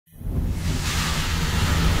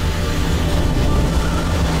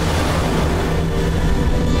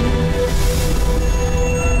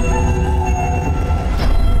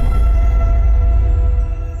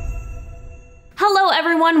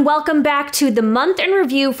everyone, welcome back to the month in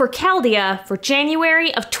review for Chaldea for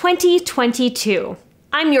January of 2022.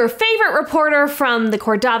 I'm your favorite reporter from the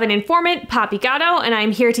Cordovan Informant, Poppy Gatto, and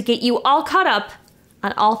I'm here to get you all caught up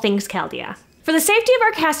on all things Chaldea. For the safety of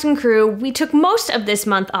our cast and crew, we took most of this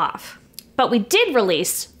month off, but we did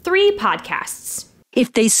release 3 podcasts.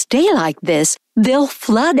 If they stay like this, they'll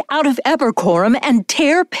flood out of Ebercorum and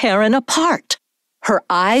tear Perrin apart. Her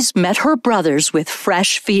eyes met her brother's with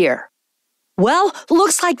fresh fear. Well,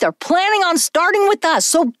 looks like they're planning on starting with us,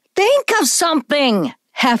 so think of something,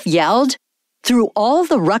 Hef yelled. Through all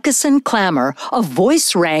the ruckus and clamor, a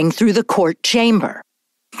voice rang through the court chamber.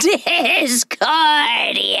 Discordia,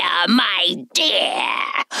 my dear.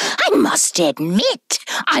 I must admit,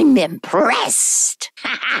 I'm impressed.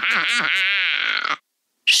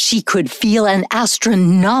 She could feel an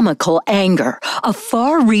astronomical anger, a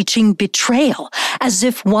far-reaching betrayal, as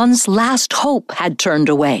if one's last hope had turned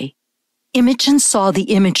away. Imogen saw the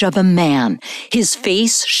image of a man, his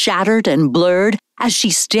face shattered and blurred as she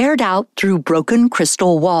stared out through broken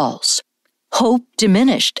crystal walls. Hope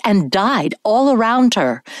diminished and died all around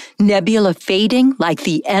her, nebula fading like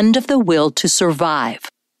the end of the will to survive.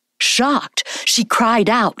 Shocked, she cried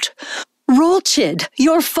out, "Rolchid,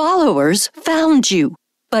 your followers found you,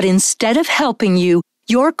 but instead of helping you,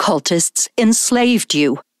 your cultists enslaved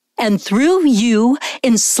you, and through you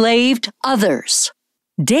enslaved others."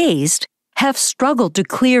 Dazed, Hef struggled to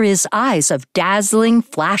clear his eyes of dazzling,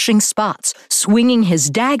 flashing spots, swinging his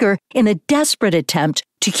dagger in a desperate attempt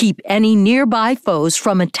to keep any nearby foes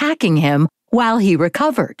from attacking him while he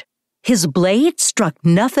recovered. His blade struck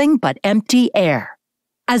nothing but empty air.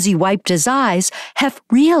 As he wiped his eyes, Hef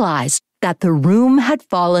realized that the room had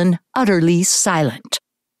fallen utterly silent.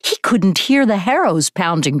 He couldn't hear the harrows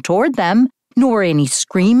pounding toward them, nor any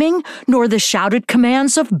screaming, nor the shouted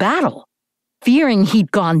commands of battle. Fearing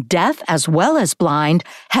he'd gone deaf as well as blind,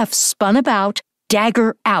 Hef spun about,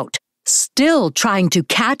 dagger out, still trying to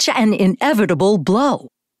catch an inevitable blow.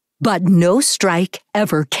 But no strike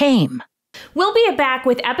ever came. We'll be back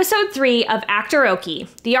with episode 3 of Actoroki,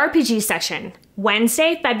 the RPG session,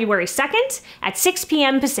 Wednesday, February 2nd at 6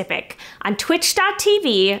 p.m. Pacific on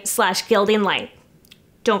twitch.tv/gildinglight.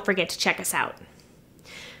 Don't forget to check us out.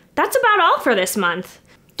 That's about all for this month.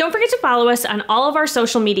 Don't forget to follow us on all of our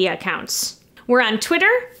social media accounts. We're on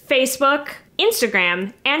Twitter, Facebook,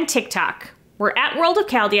 Instagram, and TikTok. We're at World of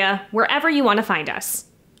Chaldea, wherever you want to find us.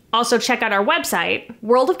 Also check out our website,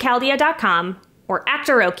 worldofchaldea.com or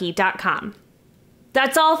actoroki.com.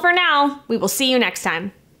 That's all for now. We will see you next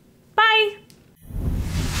time. Bye!